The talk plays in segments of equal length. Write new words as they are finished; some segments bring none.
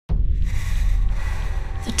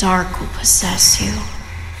dark will possess you.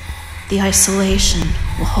 The isolation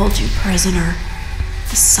will hold you prisoner.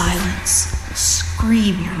 The silence will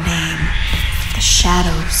scream your name. The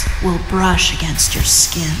shadows will brush against your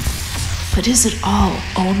skin. But is it all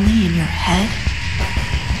only in your head?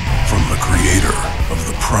 From the creator of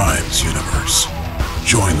the Primes universe,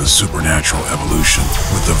 join the supernatural evolution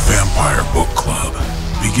with the Vampire Book Club,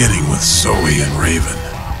 beginning with Zoe and Raven,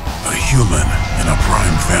 a human and a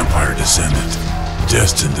prime vampire descendant,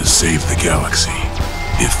 destined to save the galaxy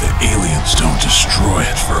if the aliens don't destroy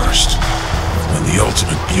it first. When the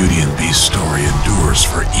ultimate Beauty and Beast story endures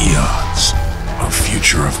for eons, a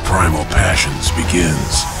future of primal passions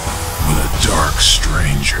begins with a dark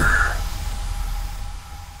stranger.